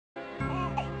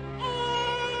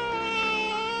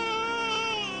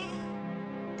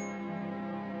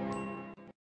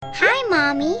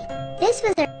Mommy. This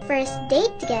was our first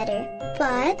date together,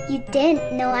 but you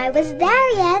didn't know I was there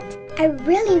yet. I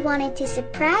really wanted to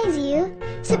surprise you.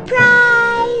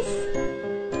 Surprise!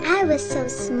 I was so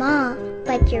small,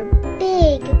 but your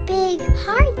big, big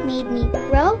heart made me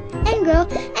grow and grow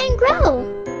and grow.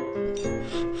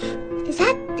 Is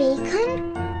that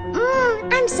bacon?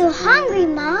 I'm so hungry,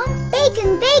 Mom.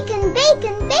 Bacon, bacon,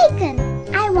 bacon, bacon.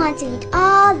 I want to eat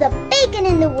all the bacon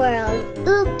in the world.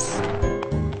 Oops.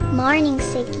 Morning,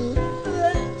 Sickie.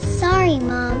 Sorry,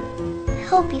 Mom. I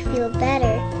hope you feel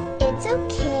better. It's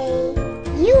okay.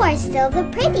 You are still the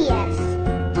prettiest.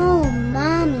 Oh,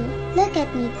 Mommy, look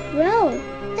at me grow.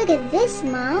 Look at this,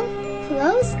 Mom.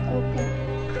 Close open.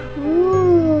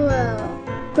 Cool.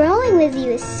 Growing with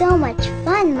you is so much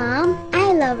fun, Mom.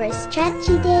 I love our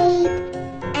stretchy date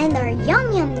and our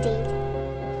yum yum date.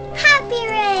 Happy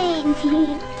rain!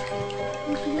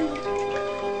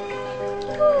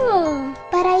 Cool.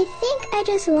 But I think I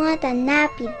just want a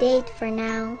nappy date for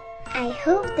now. I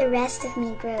hope the rest of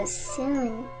me grows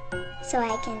soon, so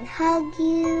I can hug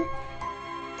you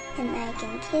and I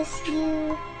can kiss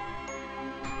you.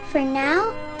 For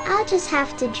now, I'll just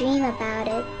have to dream about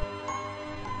it.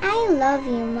 I love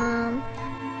you, Mom.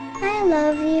 I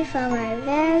love you from our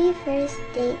very first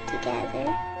date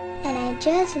together. And I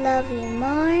just love you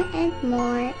more and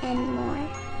more and more.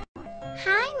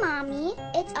 Hi, Mommy.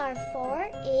 It's our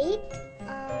 40th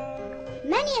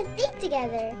date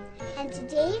together. And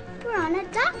today, we're on a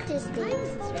doctor's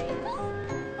date.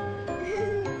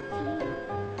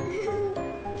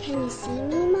 Can you see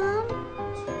me, Mom?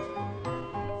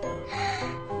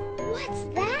 What's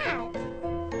that?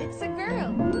 It's a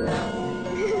girl.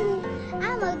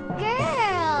 I'm a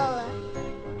girl.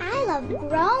 I love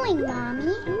growing,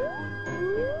 Mommy.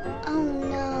 Oh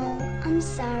no, I'm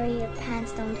sorry your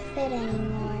pants don't fit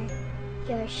anymore.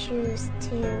 Your shoes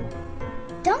too.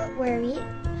 Don't worry.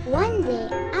 One day,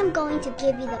 I'm going to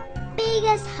give you the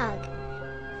biggest hug.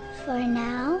 For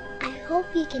now, I hope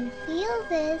you can feel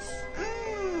this.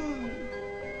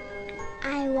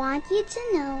 I want you to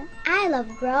know I love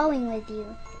growing with you.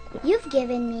 You've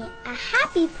given me a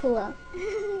happy pool.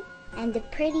 And the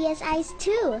prettiest eyes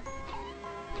too.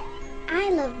 I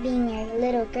love being your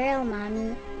little girl,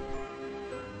 Mommy.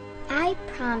 I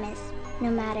promise,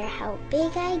 no matter how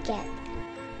big I get,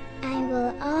 I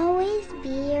will always be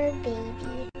your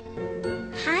baby.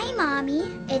 Hi, Mommy.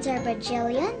 It's our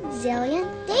bajillion, zillion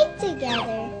date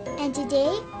together. And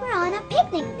today, we're on a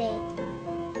picnic date.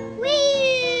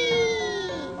 Whee!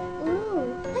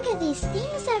 Ooh, look at these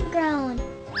things I've grown.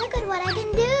 Look at what I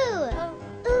can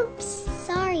do. Oops,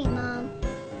 sorry, Mom.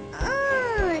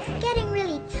 It's getting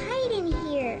really tight in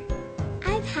here.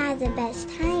 I've had the best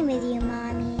time with you,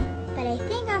 Mommy, but I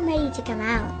think I'm ready to come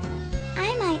out.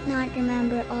 I might not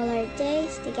remember all our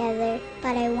days together,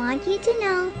 but I want you to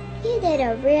know you did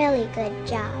a really good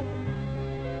job.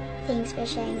 Thanks for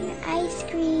sharing your ice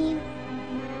cream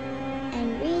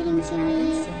and reading to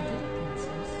me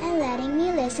and letting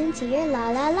me listen to your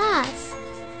la-la-las.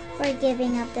 For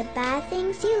giving up the bad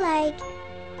things you like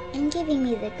and giving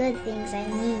me the good things I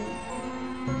need.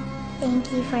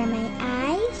 Thank you for my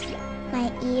eyes,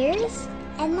 my ears,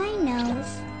 and my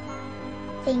nose.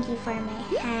 Thank you for my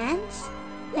hands,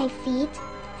 my feet,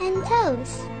 and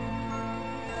toes.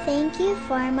 Thank you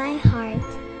for my heart.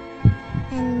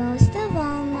 And most of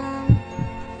all, Mom,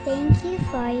 thank you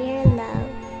for your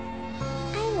love.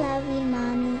 I love you,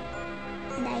 Mommy,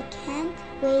 and I can't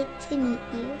wait to meet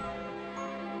you.